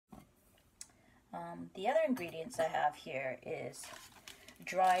The other ingredients I have here is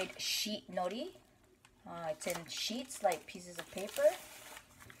dried sheet nori. It's in sheets like pieces of paper.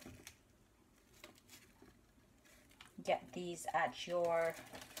 Get these at your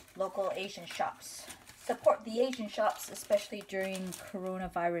local Asian shops. Support the Asian shops, especially during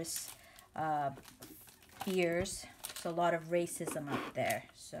coronavirus fears. There's a lot of racism out there,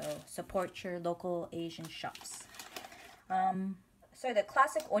 so support your local Asian shops. So the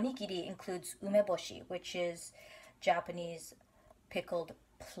classic onigiri includes umeboshi, which is Japanese pickled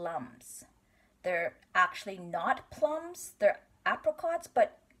plums. They're actually not plums, they're apricots,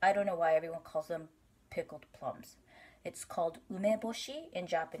 but I don't know why everyone calls them pickled plums. It's called umeboshi in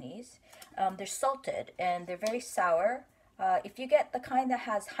Japanese. They're salted and they're very sour. If you get the kind that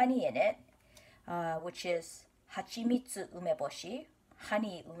has honey in it, which is hachimitsu umeboshi,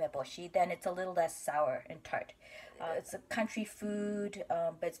 honey umeboshi, then it's a little less sour and tart. It's a country food,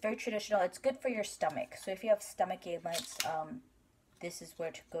 but it's very traditional. It's good for your stomach. So if you have stomach ailments, this is where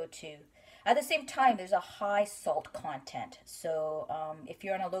to go to. At the same time, there's a high salt content. So if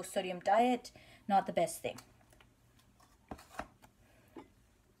you're on a low sodium diet, not the best thing.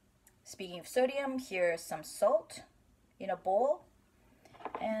 Speaking of sodium, here's some salt in a bowl.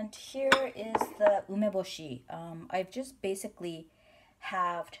 And here is the umeboshi. I've just basically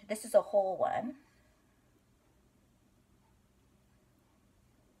halved, this is a whole one.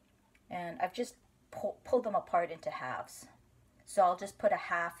 And I've just pulled them apart into halves. So I'll just put a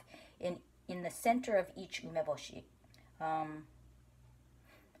half in the center of each umeboshi.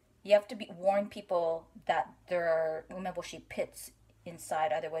 You have to warn people that there are umeboshi pits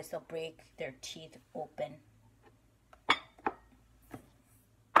inside, otherwise they'll break their teeth open.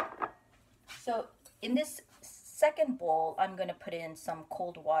 So in this second bowl, I'm going to put in some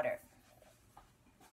cold water.